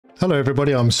Hello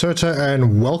everybody, I'm Serta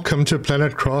and welcome to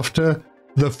Planet Crafter,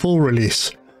 the full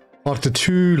release. After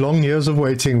 2 long years of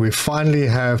waiting, we finally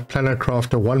have Planet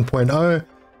Crafter 1.0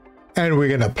 and we're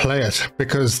going to play it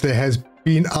because there has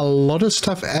been a lot of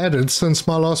stuff added since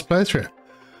my last playthrough.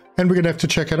 And we're going to have to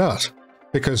check it out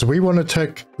because we want to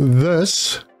take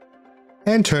this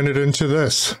and turn it into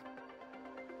this.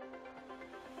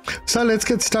 So let's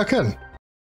get stuck in.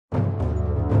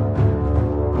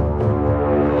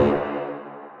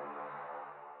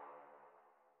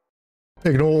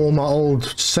 Ignore all my old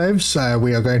saves.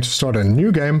 We are going to start a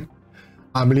new game.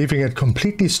 I'm leaving it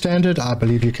completely standard. I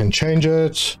believe you can change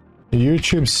it. The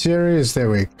YouTube series,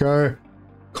 there we go.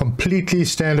 Completely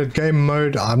standard game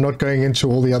mode. I'm not going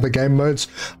into all the other game modes.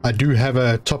 I do have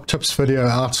a top tips video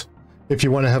out if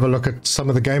you want to have a look at some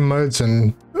of the game modes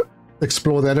and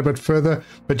explore that a bit further,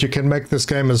 but you can make this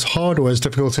game as hard or as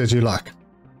difficult as you like.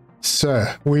 So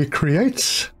we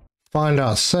create, find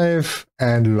our save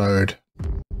and load.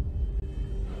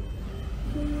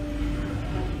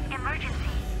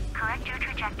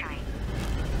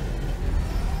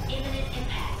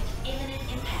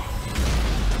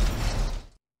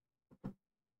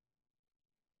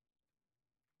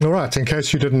 Alright, in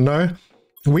case you didn't know,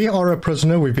 we are a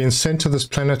prisoner. We've been sent to this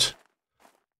planet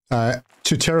to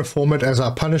terraform it as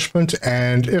our punishment,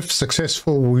 and if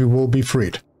successful, we will be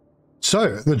freed.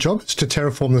 So, the job is to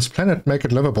terraform this planet, make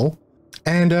it livable,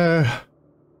 and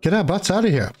get our butts out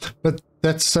of here. But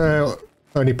that's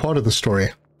only part of the story.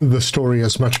 The story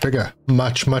is much bigger.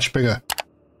 Much bigger.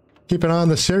 Keep an eye on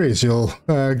the series. You'll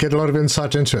get a lot of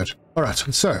insight into it. Alright,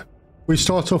 so, we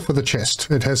start off with a chest.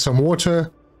 It has some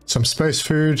water, some space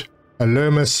food, a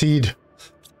lerma seed.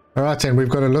 Alright, and we've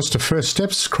got a list of first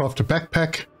steps. Craft a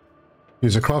backpack,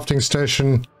 use a crafting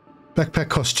station. Backpack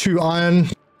costs 2 iron.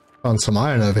 Found some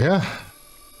iron over here.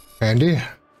 Handy.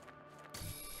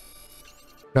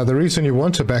 Now the reason you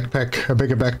want a backpack, a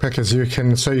bigger backpack, is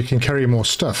so you can carry more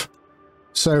stuff.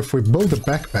 So if we build a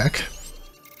backpack,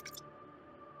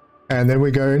 and then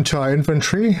we go into our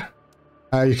inventory,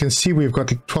 you can see we've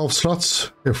got 12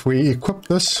 slots. If we equip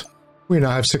this, we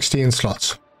now have 16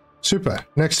 slots. Super.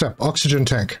 Next up, oxygen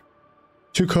tank.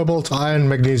 2 cobalt, iron,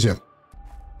 magnesium.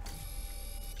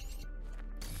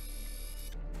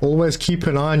 Always keep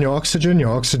an eye on your oxygen.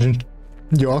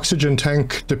 Your oxygen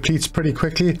tank depletes pretty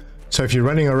quickly. So if you're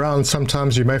running around,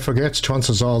 sometimes you may forget.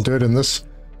 Chances are I'll do it in this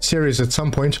series at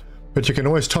some point. But you can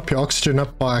always top your oxygen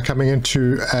up by coming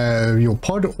into your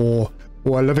pod or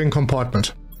a living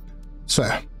compartment. So,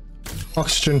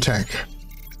 oxygen tank.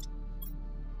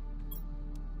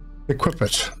 Equip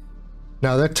it.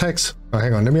 Now that takes, oh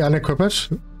hang on, let me unequip it.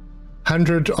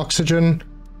 100 oxygen,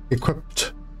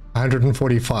 equipped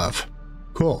 145.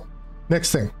 Cool.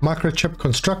 Next thing, microchip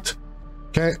construct.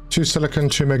 Okay, 2 silicon,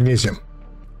 2 magnesium.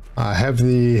 I have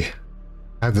the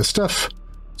stuff.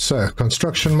 So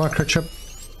construction microchip.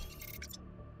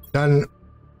 Done.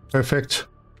 Perfect.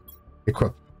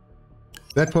 Equip.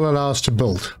 That will allow us to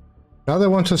build. Now they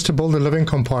want us to build a living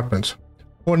compartment.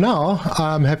 For now,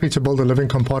 I'm happy to build a living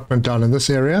compartment down in this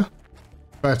area,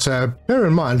 but bear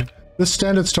in mind, this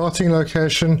standard starting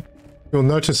location, you'll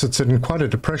notice it's in quite a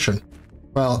depression.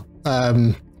 Well,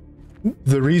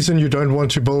 the reason you don't want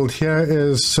to build here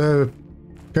is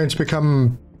going to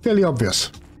become fairly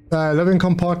obvious. Living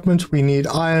compartment, we need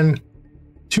iron,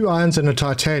 2 irons and a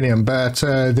titanium, but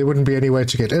there wouldn't be any way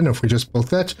to get in if we just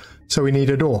built that, so we need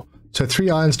a door. So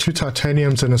 3 irons, 2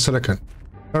 titaniums and a silicon.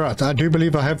 Alright, I do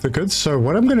believe I have the goods, so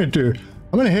what I'm going to do,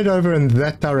 I'm going to head over in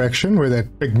that direction where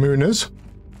that big moon is,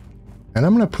 and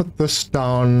I'm going to put this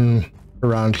down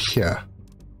around here.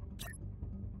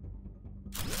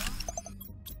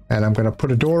 And I'm going to put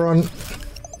a door on,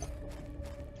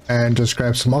 and just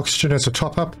grab some oxygen as a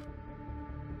top-up.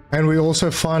 And we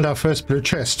also find our first blue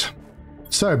chest.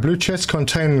 So, blue chests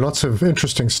contain lots of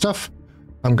interesting stuff.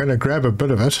 I'm going to grab a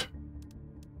bit of it.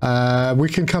 We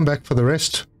can come back for the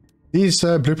rest. These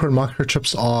blueprint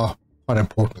microchips are quite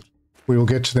important. We will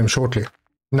get to them shortly.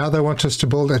 Now they want us to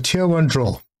build a tier 1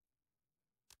 drill.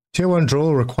 Tier 1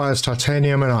 drill requires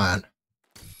titanium and iron.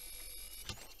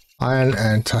 Iron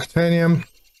and titanium.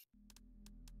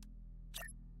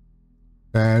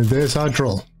 And there's our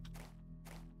drill.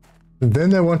 And then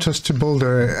they want us to build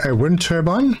a wind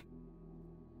turbine.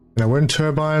 And a wind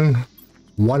turbine,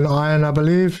 1 iron I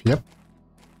believe. Yep.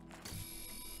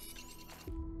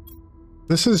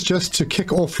 This is just to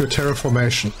kick off your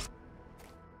terraformation.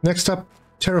 Next up,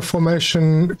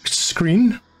 terraformation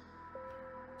screen.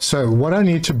 So what I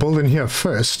need to build in here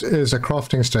first is a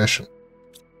crafting station.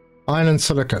 Iron and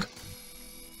silicon.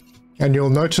 And you'll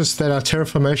notice that our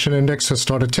terraformation index has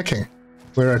started ticking.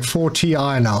 We're at 4 Ti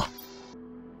now.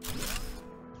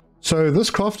 So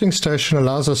this crafting station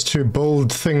allows us to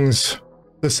build things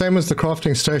the same as the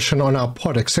crafting station on our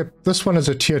pod, except this one is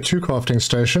a tier 2 crafting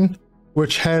station,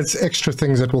 which has extra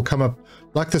things that will come up,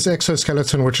 like this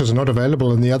exoskeleton, which is not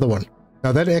available in the other one.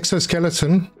 Now that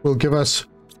exoskeleton will give us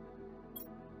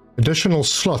additional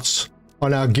slots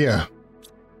on our gear.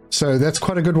 So that's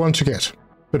quite a good one to get.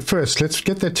 But first, let's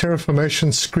get that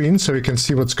terraformation screen so we can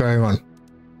see what's going on.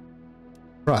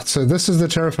 Right, so this is the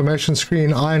terraformation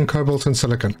screen, iron, cobalt, and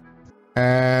silicon.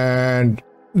 And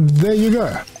there you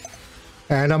go.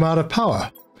 And I'm out of power.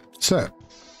 So,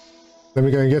 let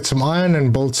me go and get some iron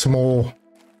and build some more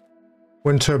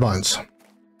wind turbines.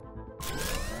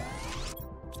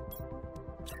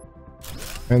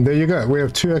 And there you go. We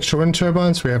have 2 extra wind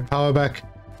turbines. We have power back.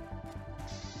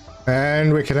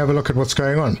 And we can have a look at what's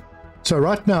going on. So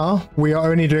right now, we are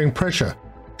only doing pressure.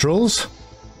 Drills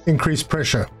increase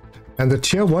pressure. And the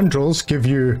tier 1 drills give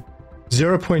you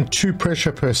 0.2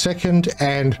 pressure per second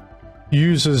and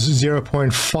uses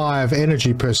 0.5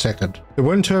 energy per second. The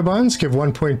wind turbines give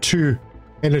 1.2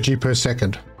 energy per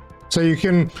second. So you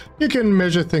can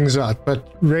measure things out,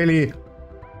 but really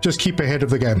just keep ahead of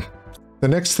the game. The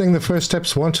next thing the first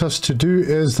steps want us to do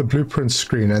is the blueprint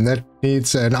screen, and that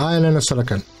needs an iron and a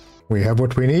silicon. We have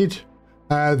what we need.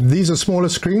 These are smaller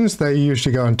screens. They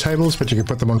usually go on tables, but you can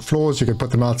put them on floors. You can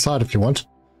put them outside if you want.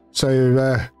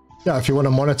 So yeah, if you want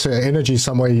to monitor energy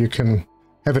somewhere, you can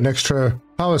have an extra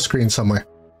power screen somewhere.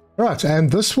 Right,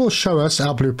 and this will show us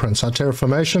our blueprints, our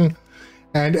terraformation.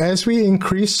 And as we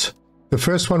increase, the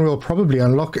first one we'll probably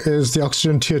unlock is the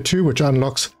oxygen tier 2, which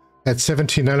unlocks at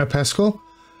 70 nanopascal.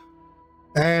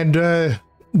 And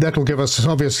that will give us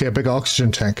obviously a bigger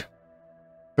oxygen tank.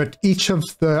 But each of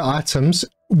the items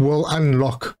will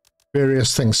unlock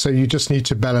various things, so you just need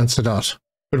to balance it out.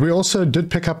 But we also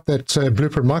did pick up that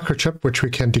blueprint microchip, which we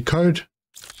can decode.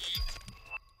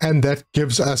 And that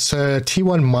gives us a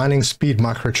T1 mining speed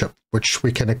microchip, which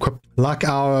we can equip like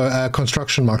our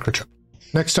construction microchip.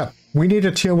 Next up, we need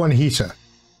a tier 1 heater.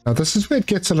 Now this is where it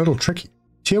gets a little tricky.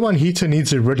 Tier 1 heater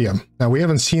needs iridium. Now we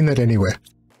haven't seen that anywhere.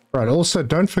 Right, also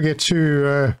don't forget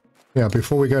to,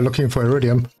 before we go looking for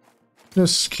iridium,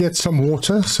 just get some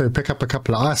water. So pick up a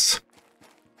couple of ice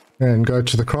and go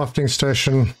to the crafting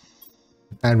station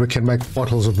and we can make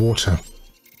bottles of water.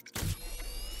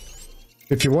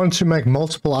 If you want to make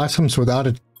multiple items without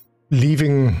it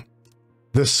leaving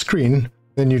this screen,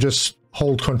 then you just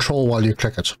hold control while you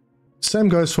click it. Same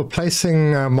goes for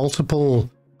placing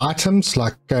multiple items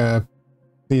like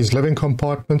these living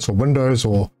compartments or windows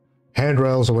or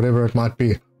handrails or whatever it might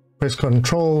be. Press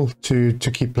control to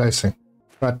keep placing.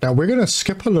 Right, now we're going to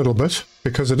skip a little bit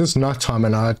because it is nighttime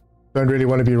and I don't really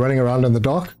want to be running around in the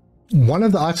dark. One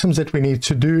of the items that we need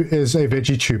to do is a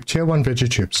veggie tube, tier 1 veggie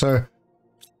tube. So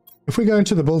if we go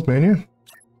into the build menu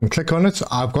and click on it,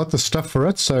 I've got the stuff for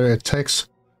it. So it takes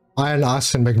iron,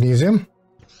 ice, and magnesium.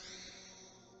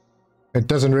 It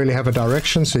doesn't really have a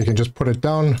direction, so you can just put it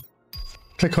down.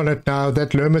 Click on it now.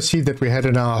 That Lerma seed that we had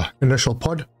in our initial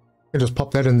pod, you can just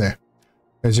pop that in there.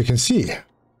 As you can see,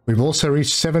 we've also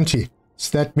reached 70.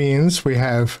 So that means we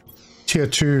have tier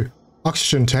 2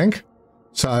 oxygen tank.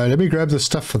 So let me grab the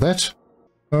stuff for that.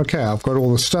 Okay, I've got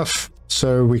all the stuff,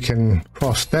 so we can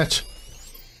craft that.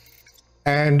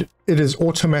 And it is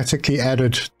automatically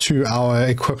added to our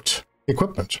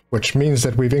equipment, which means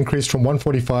that we've increased from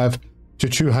 145 to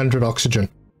 200 oxygen.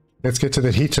 Let's get to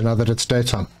the heater now that it's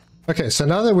daytime. Okay, so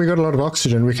now that we've got a lot of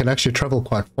oxygen, we can actually travel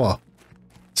quite far.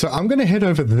 So I'm going to head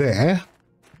over there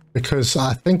because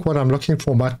I think what I'm looking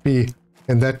for might be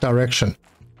in that direction.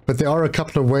 But there are a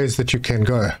couple of ways that you can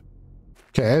go.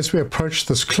 Okay, as we approach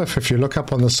this cliff, if you look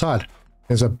up on the side,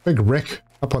 there's a big wreck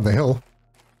up on the hill.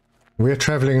 We're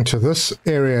traveling to this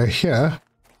area here,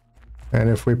 and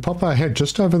if we pop our head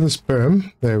just over this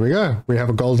berm, there we go, we have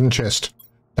a golden chest.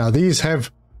 Now these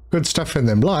have good stuff in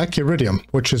them, like iridium,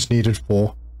 which is needed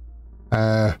for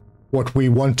what we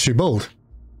want to build.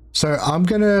 So I'm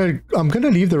gonna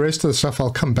leave the rest of the stuff.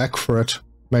 I'll come back for it.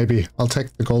 Maybe I'll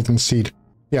take the golden seed.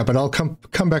 Yeah, but I'll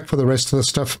come back for the rest of the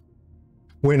stuff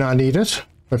when I need it.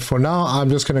 But for now, I'm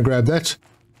just gonna grab that,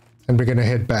 and we're gonna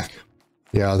head back.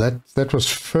 Yeah, that was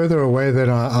further away than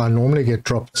I normally get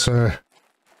dropped, so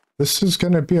this is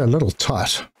going to be a little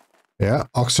tight. Yeah,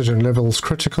 oxygen levels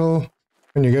critical.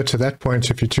 When you get to that point,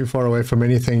 if you're too far away from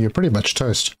anything, you're pretty much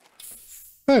toast.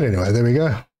 But anyway, there we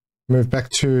go. Move back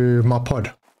to my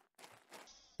pod.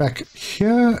 Back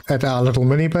here at our little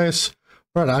mini base.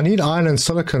 Right, I need iron and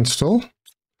silicon still,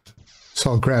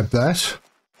 so I'll grab that.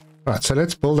 Right, so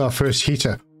let's build our first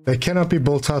heater. They cannot be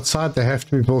built outside, they have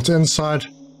to be built inside.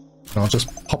 I'll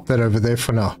just pop that over there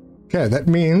for now. Okay, that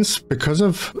means because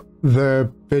of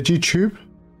the veggie tube,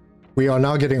 we are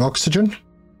now getting oxygen,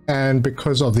 and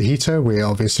because of the heater, we are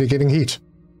obviously getting heat.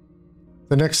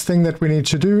 The next thing that we need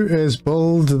to do is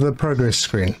build the progress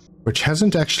screen, which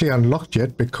hasn't actually unlocked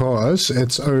yet because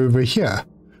it's over here,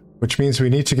 which means we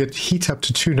need to get heat up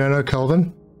to 2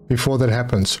 nanokelvin before that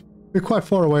happens. We're quite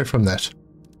far away from that.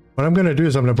 What I'm going to do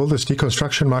is I'm going to build this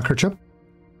deconstruction microchip.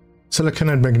 Silicon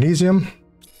and magnesium.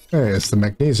 There's the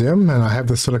magnesium, and I have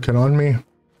the silicon on me.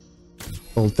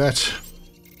 Build that.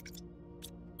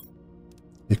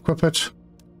 Equip it.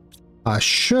 I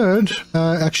should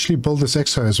actually build this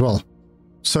exo as well.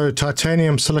 So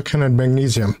titanium, silicon, and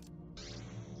magnesium.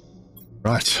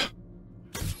 Right.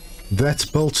 That's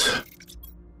built.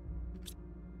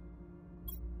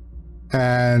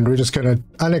 And we're just going to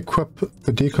unequip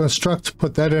the deconstruct,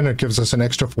 put that in. It gives us an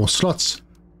extra 4 slots,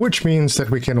 which means that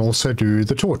we can also do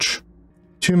the torch.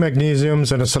 2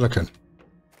 magnesiums and a silicon.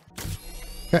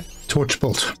 Okay, torch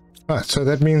built. Alright, so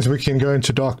that means we can go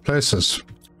into dark places.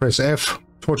 Press F,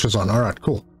 torch is on. Alright,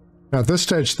 cool. Now at this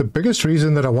stage, the biggest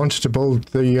reason that I wanted to build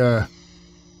the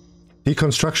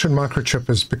deconstruction microchip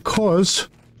is because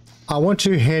I want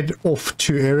to head off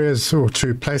to areas or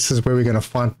to places where we're going to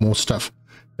find more stuff.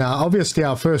 Now, obviously,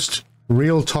 our first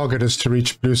real target is to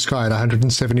reach blue sky at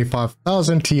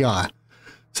 175,000 Ti.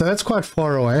 So that's quite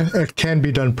far away. It can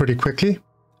be done pretty quickly.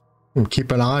 And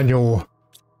keep an eye on your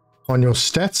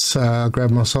stats. I'll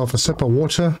grab myself a sip of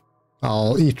water.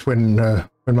 I'll eat when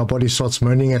my body starts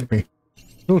moaning at me.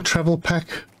 Little travel pack.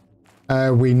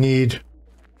 We need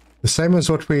the same as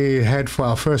what we had for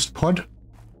our first pod.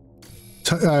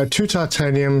 2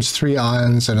 titaniums, 3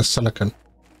 irons, and a silicon.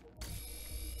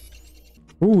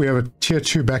 Ooh, we have a tier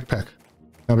 2 backpack.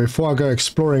 Now, before I go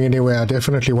exploring anywhere, I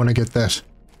definitely want to get that.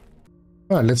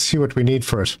 Alright, let's see what we need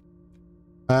for it.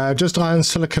 Just iron,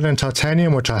 silicon, and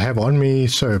titanium, which I have on me,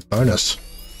 so bonus.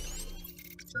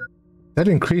 That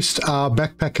increased our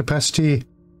backpack capacity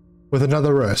with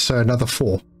another row, so another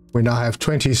 4. We now have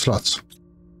 20 slots.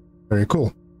 Very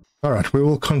cool. Alright, we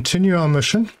will continue our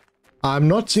mission. I'm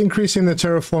not increasing the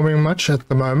terraforming much at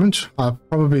the moment. I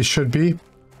probably should be.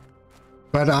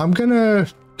 But I'm going to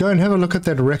go and have a look at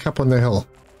that wreck up on the hill.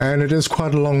 And it is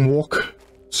quite a long walk,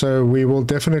 so we will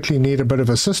definitely need a bit of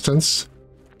assistance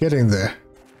getting there.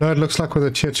 Now it looks like with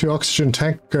a tier 2 oxygen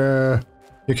tank,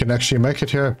 you can actually make it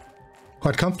here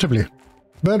quite comfortably.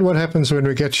 But what happens when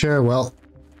we get here? Well,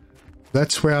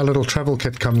 that's where our little travel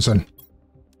kit comes in.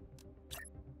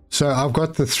 So I've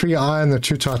got the 3 iron, the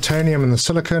 2 titanium, and the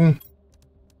silicon.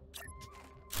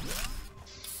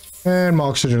 And my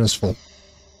oxygen is full.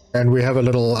 And we have a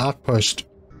little outpost.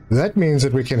 That means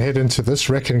that we can head into this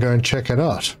wreck and go and check it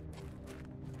out.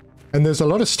 And there's a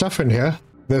lot of stuff in here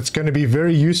that's going to be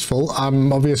very useful.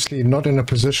 I'm obviously not in a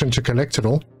position to collect it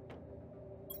all.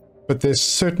 But there's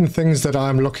certain things that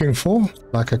I'm looking for,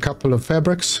 like a couple of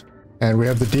fabrics. And we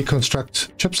have the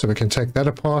deconstruct chip, so we can take that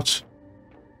apart.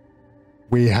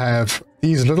 We have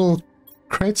these little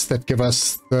crates that give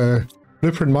us the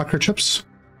blueprint microchips.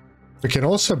 We can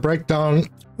also break down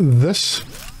this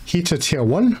heater tier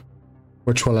 1,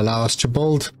 which will allow us to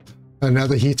build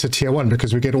another heater tier 1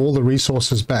 because we get all the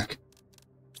resources back.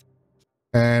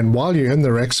 And while you're in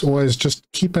the wrecks, always just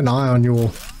keep an eye on your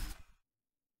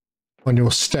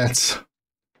stats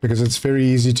because it's very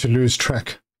easy to lose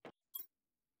track.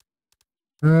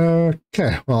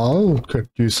 Okay, well, could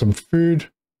use some food.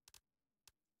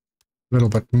 A little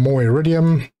bit more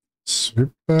iridium.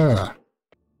 Super.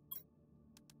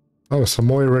 Oh, some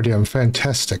more iridium.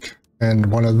 Fantastic.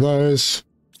 And one of those.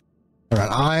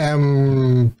 Alright,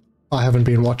 I haven't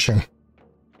been watching.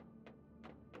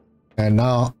 And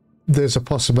now there's a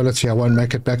possibility I won't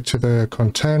make it back to the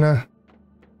container.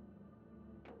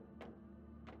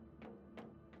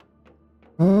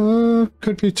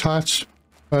 Could be tight,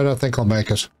 but I think I'll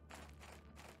make it.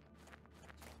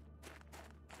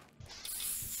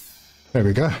 There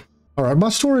we go. Alright, my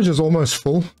storage is almost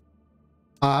full.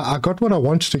 I got what I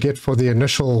wanted to get for the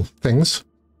initial things.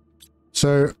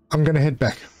 So I'm going to head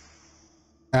back.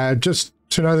 Just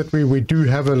to know that we do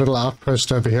have a little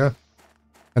outpost over here.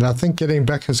 And I think getting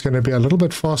back is going to be a little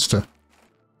bit faster.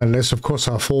 Unless, of course,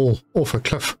 I fall off a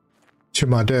cliff to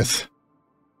my death.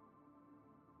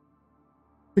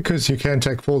 Because you can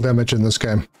take fall damage in this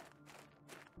game.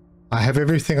 I have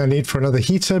everything I need for another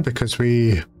heater because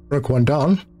we broke one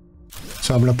down.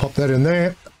 So I'm going to pop that in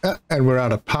there. And we're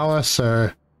out of power, so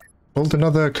build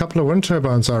another couple of wind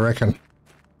turbines, I reckon.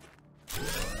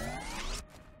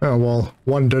 Oh, well,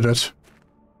 one did it.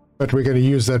 But we're going to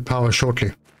use that power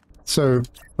shortly. So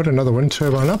put another wind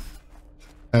turbine up.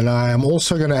 And I am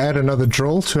also going to add another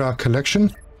drill to our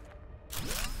collection.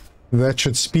 That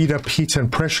should speed up heat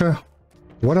and pressure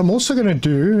What I'm also going to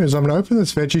do is I'm going to open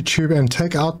this veggie tube and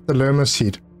take out the lerma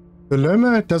seed. The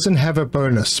lerma doesn't have a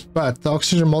bonus, but the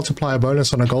oxygen multiplier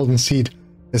bonus on a golden seed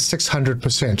is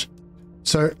 600%.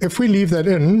 So if we leave that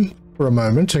in for a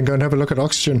moment and go and have a look at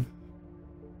oxygen,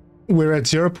 we're at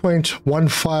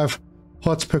 0.15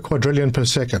 parts per quadrillion per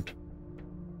second.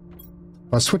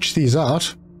 If I switch these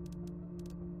out,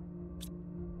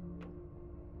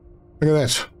 look at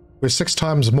that. We're 6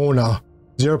 times more now,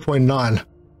 0.9.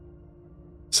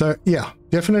 So yeah,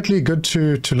 definitely good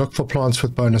to look for plants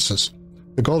with bonuses.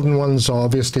 The golden ones are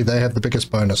obviously, they have the biggest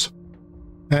bonus.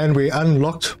 And we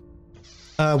unlocked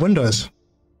windows.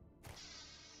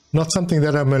 Not something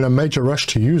that I'm in a major rush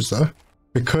to use though,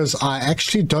 because I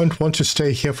actually don't want to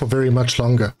stay here for very much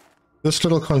longer. This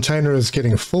little container is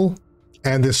getting full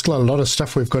and there's still a lot of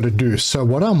stuff we've got to do. So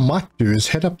what I might do is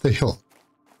head up the hill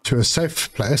to a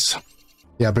safe place.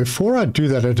 Yeah, before I do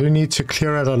that, I do need to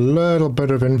clear out a little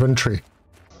bit of inventory.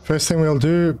 First thing we'll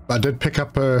do, I did pick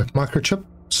up a microchip,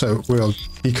 so we'll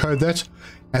decode that,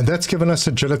 and that's given us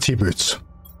agility boots.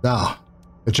 Now,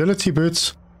 agility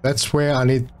boots, that's where I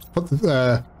need,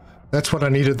 that's what I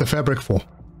needed the fabric for.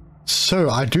 So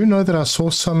I do know that I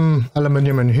saw some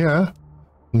aluminium in here.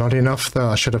 Not enough though,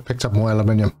 I should have picked up more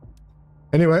aluminium.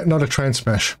 Anyway, not a train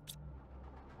smash.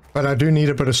 But I do need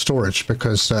a bit of storage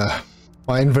because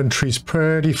my inventory's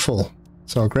pretty full.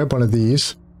 So I'll grab one of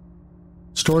these.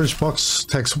 Storage box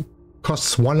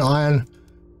costs 1 iron,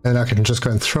 and I can just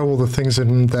go and throw all the things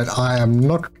in that I am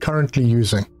not currently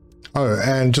using. Oh,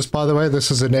 and just by the way, this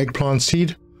is an eggplant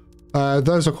seed.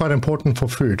 Those are quite important for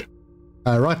food.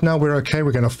 Right now we're okay,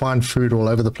 we're going to find food all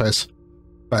over the place.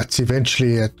 But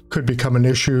eventually it could become an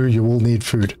issue, you will need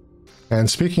food. And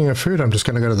speaking of food, I'm just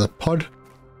going to go to the pod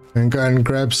and go and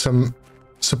grab some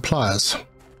supplies.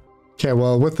 Okay,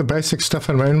 well with the basic stuff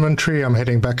in my inventory, I'm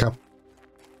heading back up.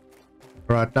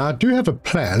 Right, now I do have a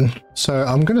plan, so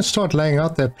I'm going to start laying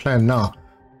out that plan now.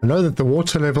 I know that the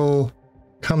water level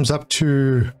comes up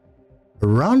to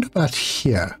around about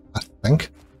here, I think.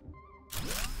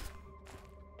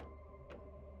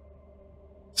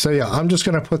 So yeah, I'm just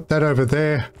going to put that over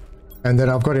there, and then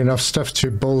I've got enough stuff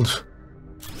to build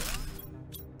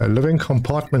a living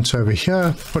compartment over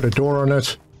here, put a door on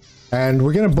it, and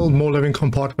we're going to build more living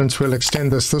compartments. We'll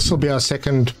extend this. This will be our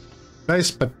second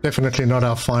base, but definitely not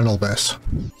our final base.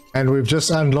 And we've just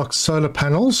unlocked solar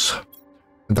panels.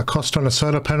 And the cost on a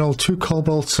solar panel, 2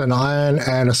 cobalts, an iron,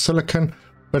 and a silicon,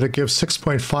 but it gives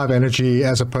 6.5 energy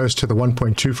as opposed to the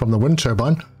 1.2 from the wind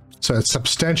turbine, so it's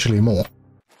substantially more.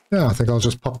 Yeah, I think I'll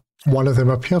just pop one of them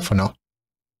up here for now.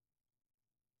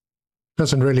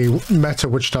 Doesn't really matter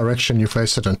which direction you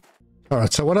face it in.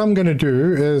 Alright, so what I'm going to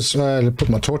do is, put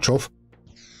my torch off.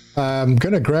 I'm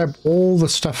going to grab all the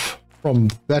stuff from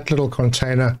that little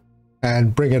container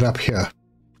and bring it up here.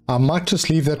 I might just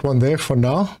leave that one there for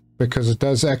now because it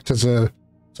does act as a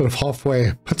sort of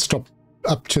halfway pit stop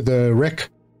up to the wreck,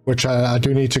 which I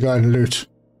do need to go and loot.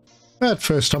 But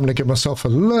first I'm going to give myself a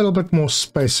little bit more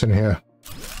space in here.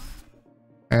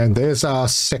 And there's our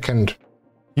second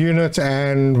unit,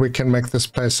 and we can make this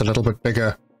place a little bit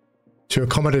bigger to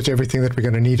accommodate everything that we're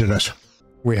going to need in it.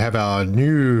 We have our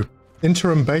new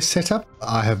interim base setup.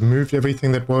 I have moved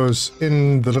everything that was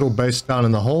in the little base down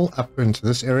in the hole up into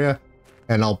this area,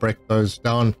 and I'll break those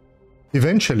down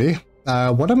eventually.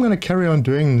 What I'm going to carry on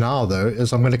doing now though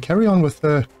is I'm going to carry on with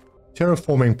the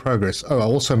terraforming progress. Oh, I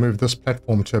also moved this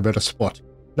platform to a better spot.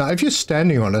 Now if you're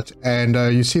standing on it and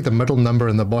you see the middle number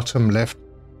in the bottom left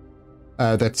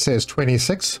that says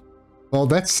 26, well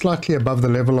that's slightly above the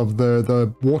level of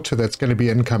the water that's going to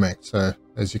be incoming. So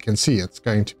as you can see, it's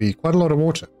going to be quite a lot of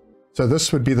water. So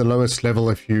this would be the lowest level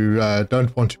if you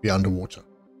don't want to be underwater.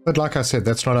 But like I said,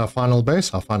 that's not our final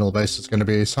base. Our final base is going to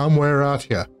be somewhere out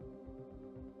here.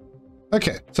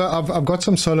 Okay, so I've got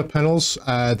some solar panels.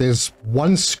 There's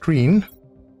one screen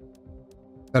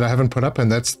that I haven't put up, and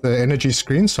that's the energy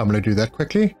screen. So I'm going to do that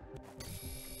quickly.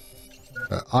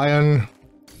 Iron,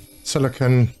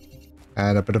 silicon,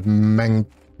 and a bit of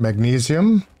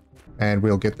magnesium. And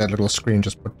we'll get that little screen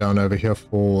just put down over here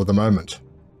for the moment.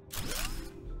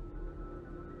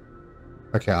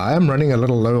 Okay, I am running a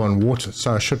little low on water,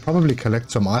 so I should probably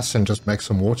collect some ice and just make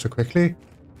some water quickly,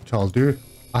 which I'll do.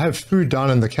 I have food down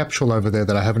in the capsule over there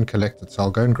that I haven't collected, so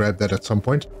I'll go and grab that at some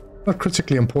point. Not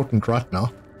critically important right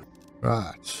now.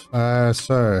 Right,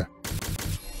 so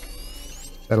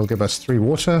that'll give us 3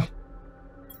 water.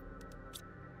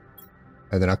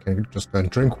 And then I can just go and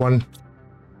drink one.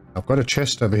 I've got a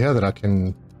chest over here that I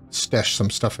can stash some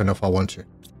stuff in if I want to.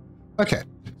 Okay,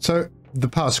 so the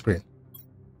power screen.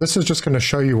 This is just going to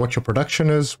show you what your production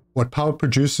is, what power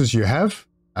producers you have,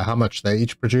 how much they're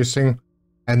each producing,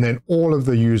 and then all of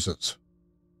the users.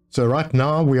 So right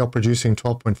now we are producing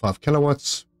 12.5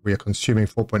 kilowatts, we are consuming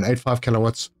 4.85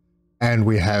 kilowatts, and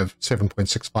we have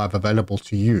 7.65 available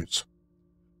to use.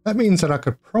 That means that I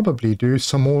could probably do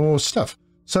some more stuff.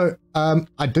 So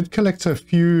I did collect a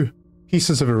few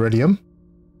pieces of iridium,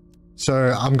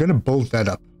 so I'm going to build that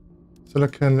up.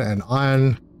 Silicon and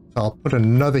iron. So I'll put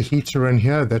another heater in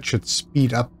here. That should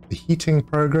speed up the heating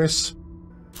progress.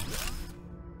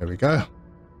 There we go.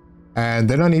 And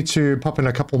then I need to pop in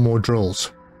a couple more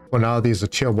drills. For now, these are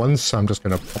tier 1s, so I'm just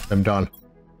going to pop them down.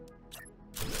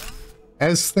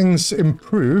 As things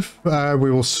improve,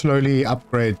 we will slowly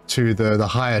upgrade to the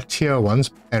higher tier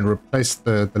ones and replace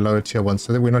the lower tier ones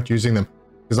so that we're not using them.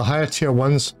 Because the higher tier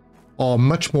ones are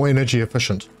much more energy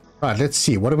efficient. Right, let's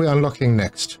see. What are we unlocking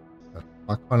next?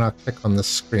 Why can't I click on this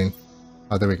screen?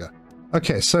 Oh, there we go.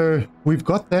 Okay, so we've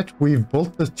got that. We've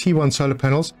built the T1 solar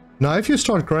panels. Now, if you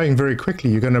start growing very quickly,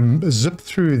 you're going to zip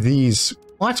through these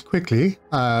quite quickly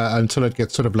until it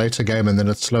gets sort of later game and then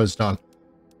it slows down.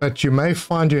 But you may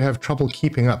find you have trouble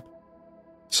keeping up.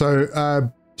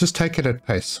 So just take it at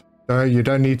pace. You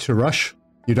don't need to rush.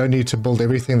 You don't need to build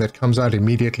everything that comes out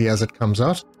immediately as it comes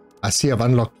out. I see I've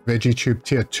unlocked Veggie Tube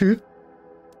Tier 2.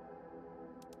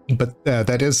 But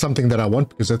that is something that I want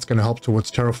because that's going to help towards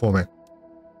terraforming.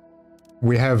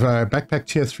 We have Backpack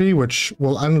Tier 3, which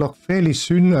will unlock fairly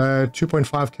soon. 2.5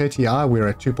 KTI, we're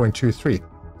at 2.23.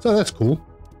 So that's cool.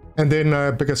 And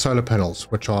then bigger solar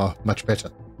panels, which are much better.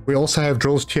 We also have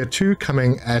Drills Tier 2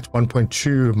 coming at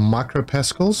 1.2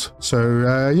 micropascals.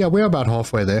 So yeah, we're about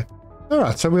halfway there.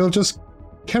 Alright, so we'll just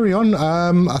carry on.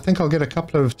 I think I'll get a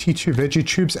couple of T2 Veggie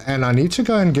Tubes, and I need to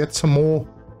go and get some more.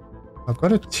 I've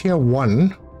got a Tier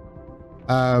 1.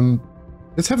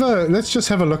 Let's just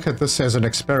have a look at this as an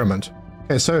experiment.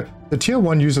 Okay, so the Tier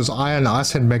 1 uses iron,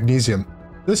 ice, and magnesium.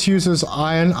 This uses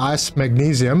iron, ice,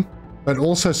 magnesium, but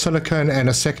also silicon and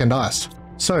a second ice.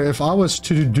 So if I was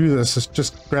to do this, is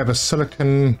just grab a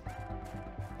silicon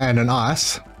and an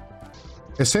ice.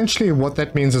 Essentially what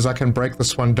that means is I can break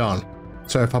this one down.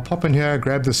 So if I pop in here,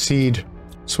 grab the seed,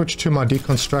 switch to my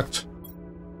deconstruct,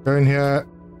 go in here,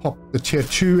 pop the Tier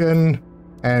 2 in,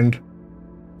 and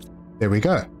there we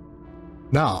go.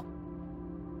 Now,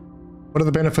 what are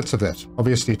the benefits of that?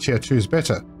 Obviously Tier 2 is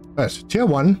better, but Tier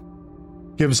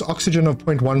 1 gives oxygen of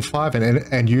 0.15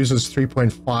 and uses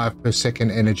 3.5 per second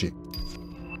energy.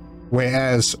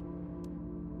 Whereas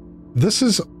this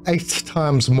is 8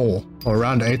 times more, or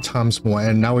around 8 times more,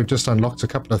 and now we've just unlocked a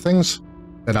couple of things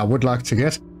that I would like to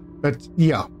get. But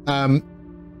yeah,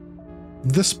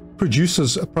 this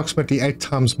produces approximately 8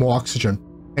 times more oxygen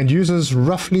and uses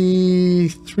roughly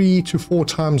 3 to 4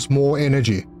 times more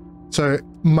energy. So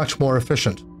much more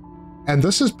efficient. And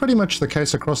this is pretty much the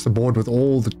case across the board with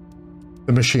all the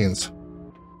machines.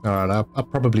 All right, I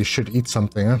probably should eat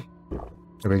something. Huh?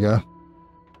 There we go.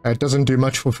 It doesn't do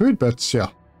much for food, but yeah,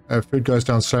 food goes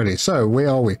down slowly. So where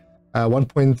are we?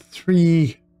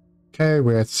 1.3. Okay,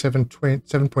 we're at 7.2,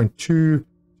 0.9,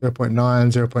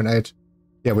 0.8.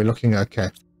 Yeah, we're looking okay.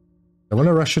 Don't want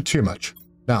to rush it too much.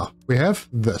 Now, we have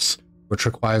this, which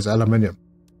requires aluminium.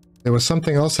 There was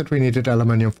something else that we needed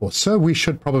aluminium for, so we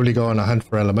should probably go on a hunt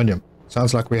for aluminium.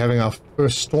 Sounds like we're having our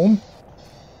first storm.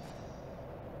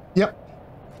 Yep.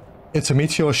 It's a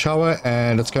meteor shower,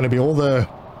 and it's going to be all the...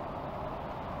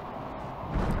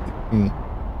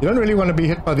 You don't really want to be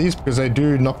hit by these because they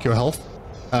do knock your health,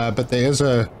 but there is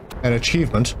an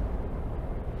achievement.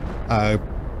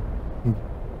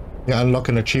 You unlock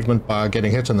an achievement by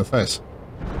getting hit in the face.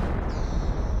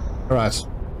 Alright,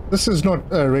 this is not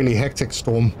a really hectic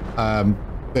storm.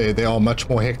 There are much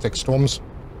more hectic storms.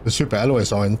 The super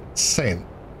alloys are insane.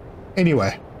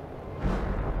 Anyway,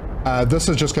 this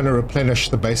is just going to replenish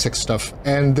the basic stuff,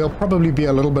 and there'll probably be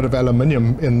a little bit of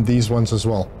aluminium in these ones as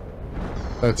well.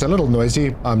 So it's a little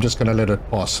noisy. I'm just going to let it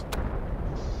pass.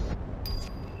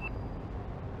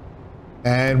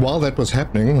 And while that was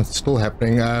happening, it's still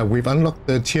happening, we've unlocked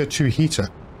the Tier 2 heater.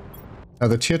 Now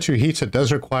the Tier 2 heater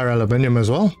does require aluminium as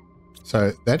well.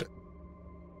 So that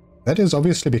is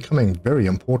obviously becoming very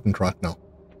important right now.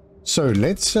 So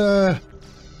let's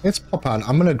pop out.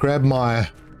 I'm going to grab my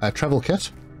travel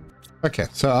kit. Okay,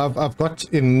 so I've got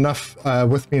enough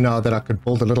with me now that I could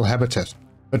build a little habitat.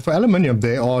 But for aluminium,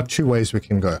 there are 2 ways we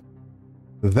can go.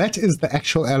 That is the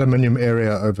actual aluminium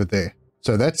area over there.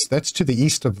 So that's to the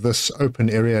east of this open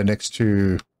area next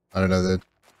to, I don't know, the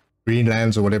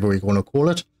Greenlands or whatever we want to call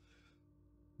it.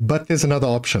 But there's another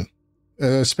option.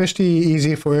 Especially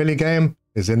easy for early game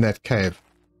is in that cave.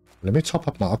 Let me top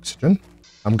up my oxygen.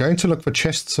 I'm going to look for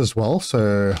chests as well,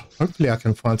 so hopefully I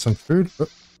can find some food.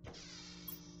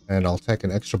 And I'll take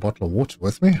an extra bottle of water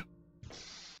with me.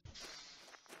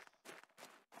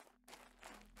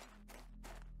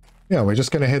 yeah, we're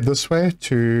just going to head this way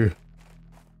to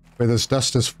where this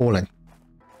dust is falling.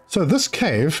 So this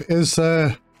cave is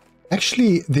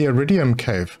actually the iridium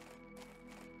cave,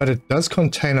 but it does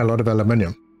contain a lot of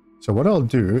aluminium. So what I'll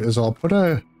do is I'll put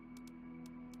a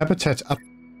habitat up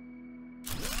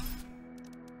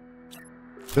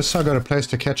just so I got a place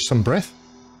to catch some breath.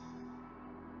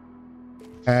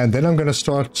 And then I'm going to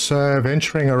start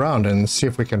venturing around and see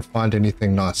if we can find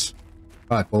anything nice.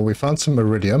 Right, well, we found some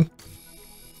iridium.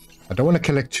 I don't want to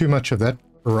collect too much of that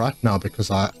right now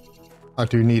because I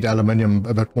do need aluminium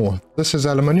a bit more. This is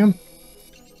aluminium.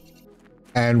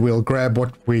 And we'll grab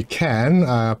what we can.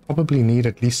 Probably need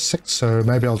at least 6, so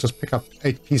maybe I'll just pick up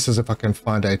 8 pieces if I can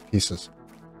find 8 pieces.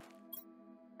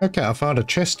 Okay, I found a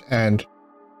chest and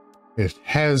it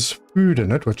has food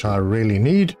in it, which I really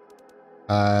need.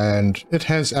 And it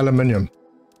has aluminium.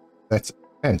 That's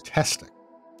fantastic.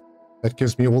 That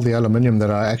gives me all the aluminium that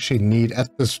I actually need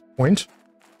at this point.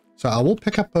 So I will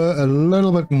pick up a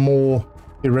little bit more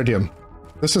iridium.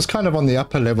 This is kind of on the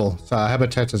upper level, so our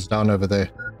habitat is down over there.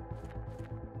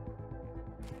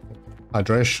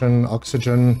 Hydration,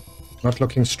 oxygen, not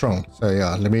looking strong. So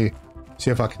yeah, let me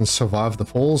see if I can survive the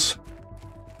falls.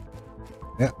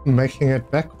 Yeah, making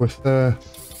it back with a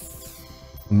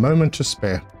moment to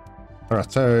spare.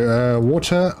 Alright, so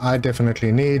water I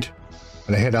definitely need. I'm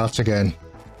going to head out again.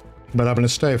 But I'm going to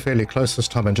stay fairly close this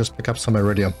time and just pick up some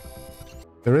iridium.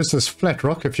 There is this flat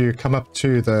rock if you come up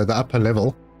to the upper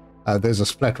level. There's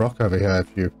this flat rock over here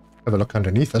if you have a look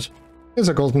underneath it. There's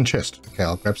a golden chest. Okay,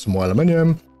 I'll grab some more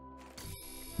aluminium.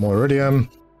 More iridium.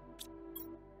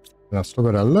 And I've still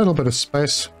got a little bit of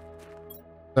space.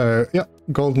 So, yeah,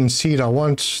 golden seed I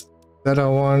want. That I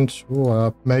want.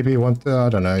 Ooh, maybe want the, I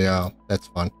don't know, yeah, that's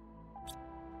fine.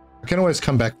 I can always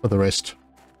come back for the rest.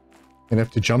 You have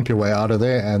to jump your way out of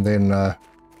there and then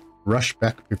rush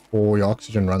back before your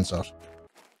oxygen runs out.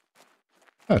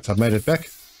 Right, I've made it back.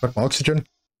 Got my oxygen.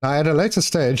 Now, at a later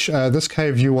stage, this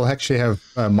cave you will actually have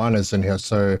miners in here,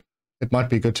 so it might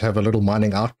be good to have a little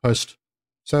mining outpost.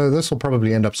 So this will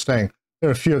probably end up staying. There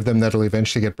are a few of them that will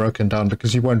eventually get broken down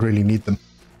because you won't really need them.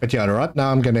 But yeah, right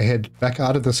now I'm going to head back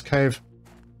out of this cave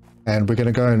and we're going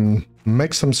to go and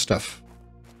make some stuff.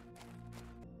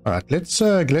 Alright,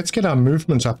 let's get our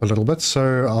movement up a little bit.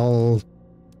 So I'll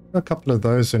put a couple of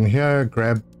those in here,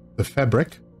 grab the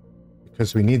fabric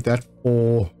because we need that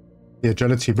for the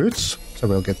agility boots. So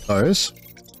we'll get those.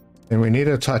 Then we need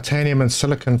a titanium and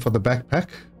silicon for the backpack.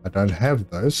 I don't have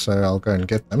those, so I'll go and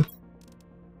get them.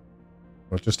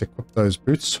 We'll just equip those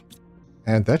boots.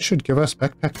 And that should give us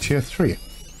backpack tier 3.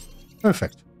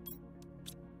 Perfect.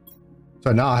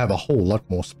 So now I have a whole lot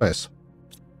more space.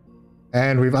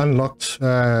 And we've unlocked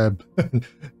the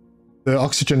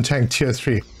oxygen tank tier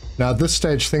 3. Now at this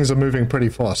stage things are moving pretty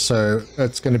fast, so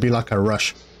it's going to be like a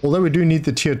rush. Although we do need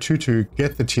the tier 2 to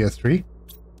get the tier 3,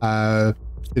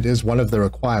 it is one of the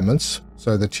requirements.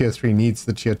 So the tier 3 needs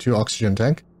the tier 2 oxygen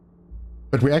tank.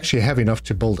 But we actually have enough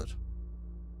to build it.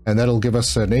 And that'll give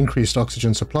us an increased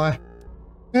oxygen supply.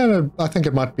 And I think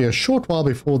it might be a short while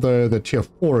before the tier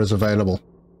 4 is available.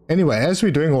 Anyway, as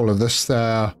we're doing all of this,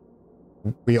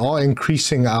 we are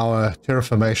increasing our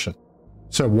terraformation.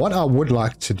 So what I would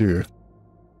like to do,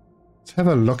 let's have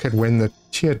a look at when the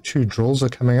tier 2 drills are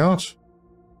coming out.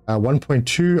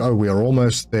 1.2, oh, we are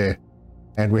almost there.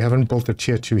 And we haven't built the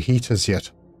tier 2 heaters yet.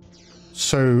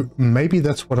 So maybe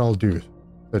that's what I'll do.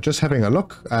 So just having a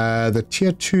look, the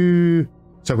tier 2,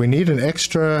 so we need an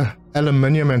extra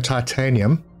aluminium and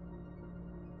titanium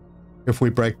if we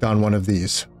break down one of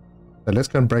these. So let's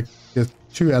go and break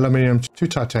 2 aluminium, 2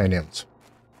 titaniums.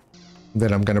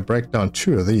 Then I'm going to break down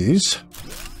 2 of these.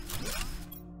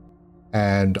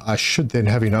 And I should then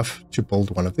have enough to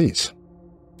build one of these.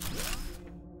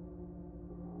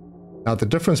 Now the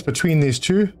difference between these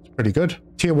two is pretty good.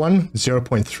 Tier 1,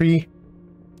 0.3.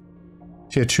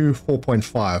 Tier 2,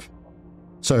 4.5.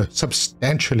 So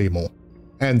substantially more.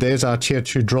 And there's our tier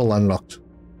 2 drill unlocked.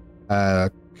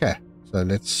 Okay, so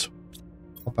let's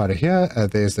hop out of here.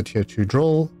 There's the tier 2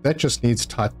 drill. That just needs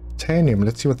titanium.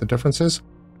 Let's see what the difference is.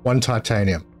 1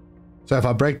 titanium. So if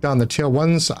I break down the tier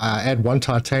 1s, I add 1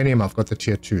 titanium, I've got the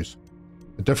tier 2s.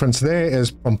 The difference there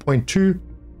is from 0.2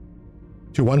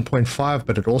 to 1.5,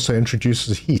 but it also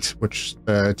introduces heat, which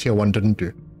the tier 1 didn't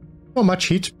do. Not much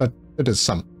heat, but it is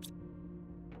some.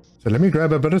 So let me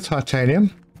grab a bit of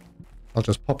titanium. I'll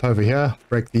just pop over here,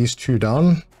 break these 2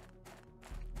 down.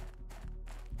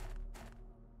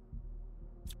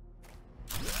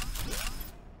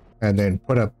 And then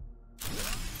put a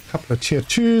couple of tier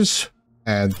 2s,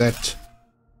 and that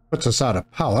puts us out of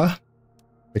power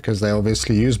because they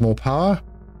obviously use more power.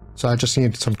 So I just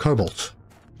need some cobalt.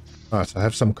 Alright, so I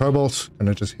have some cobalt.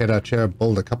 Gonna just head out here,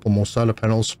 build a couple more solar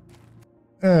panels.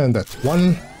 And that's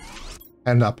one.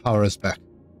 And our power is back.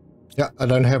 Yeah, I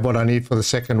don't have what I need for the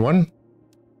second one,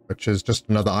 which is just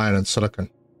another iron and silicon.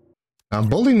 Now I'm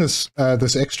building this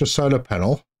this extra solar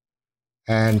panel,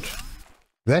 and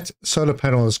that solar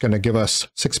panel is going to give us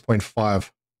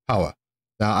 6.5 power.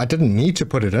 Now I didn't need to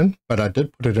put it in, but I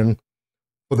did put it in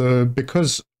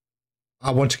because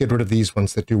I want to get rid of these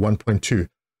ones that do 1.2.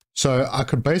 So I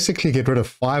could basically get rid of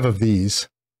 5 of these,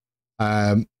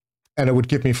 and it would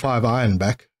give me 5 iron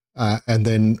back, and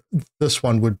then this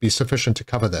one would be sufficient to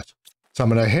cover that. So I'm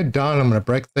going to head down, I'm going to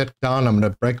break that down, I'm going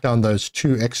to break down those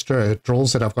 2 extra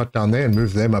drills that I've got down there and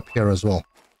move them up here as well.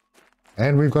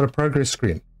 And we've got a progress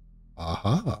screen.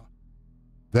 Aha!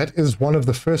 That is one of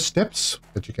the first steps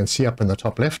that you can see up in the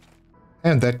top left.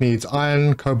 And that needs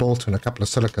iron, cobalt, and a couple of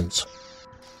silicons.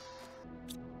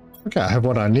 Okay, I have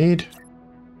what I need.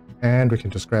 And we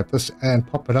can just grab this and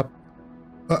pop it up.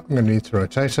 Oh, I'm going to need to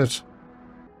rotate it.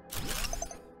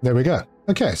 There we go.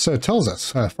 Okay, so it tells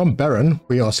us from barren,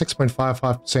 we are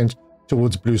 6.55%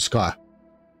 towards blue sky.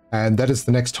 And that is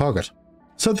the next target.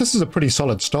 So this is a pretty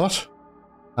solid start.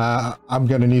 I'm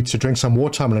going to need to drink some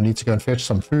water. I'm going to need to go and fetch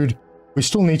some food. We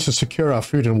still need to secure our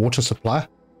food and water supply.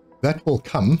 That will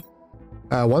come.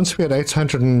 Once we're at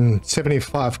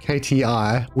 875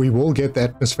 KTI, we will get the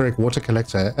atmospheric water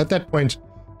collector. At that point,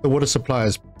 the water supply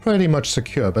is pretty much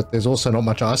secure, but there's also not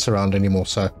much ice around anymore.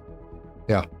 So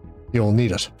yeah, you'll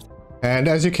need it. And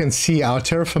as you can see, our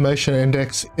terraformation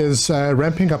index is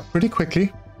ramping up pretty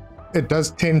quickly. It does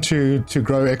tend to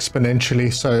grow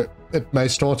exponentially, so it may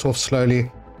start off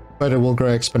slowly, but it will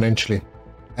grow exponentially.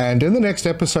 And in the next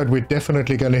episode, we're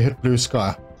definitely going to hit blue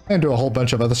sky and do a whole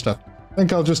bunch of other stuff. I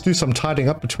think I'll just do some tidying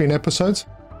up between episodes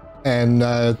and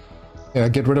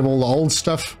get rid of all the old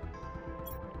stuff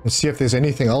and see if there's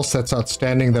anything else that's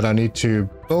outstanding that I need to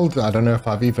build. I don't know if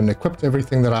I've even equipped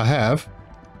everything that I have.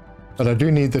 But I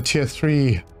do need the tier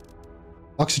 3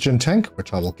 oxygen tank,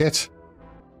 which I will get.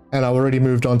 And I've already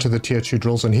moved on to the tier 2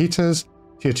 drills and heaters.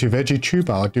 Tier 2 veggie tube,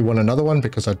 I do want another one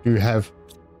because I do have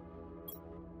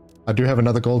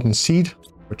another golden seed,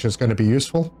 which is going to be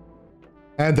useful.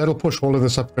 And that'll push all of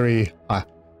this up very high.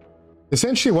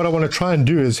 Essentially, what I want to try and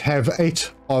do is have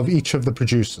 8 of each of the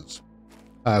producers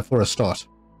for a start.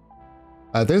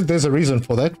 There's a reason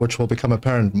for that, which will become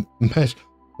apparent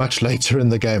much later in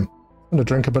the game. I'm going to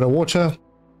drink a bit of water,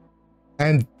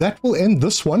 and that will end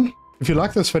this one. If you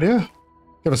like this video,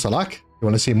 give us a like. If you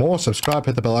want to see more, subscribe,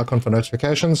 hit the bell icon for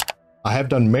notifications. I have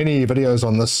done many videos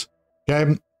on this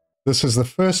game. This is the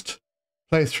first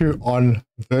playthrough on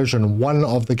version 1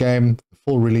 of the game, the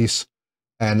full release,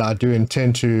 and I do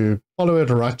intend to follow it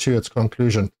right to its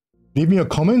conclusion. Leave me your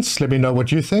comments, let me know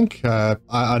what you think.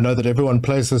 I know that everyone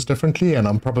plays this differently, and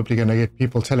I'm probably going to get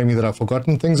people telling me that I've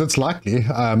forgotten things. It's likely.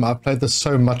 I've played this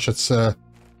so much,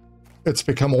 it's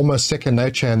become almost second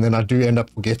nature, and then I do end up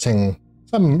forgetting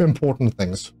some important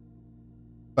things.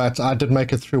 But I did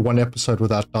make it through 1 episode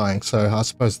without dying, so I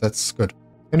suppose that's good.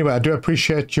 Anyway, I do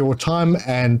appreciate your time,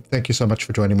 and thank you so much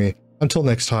for joining me. Until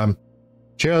next time,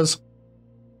 cheers!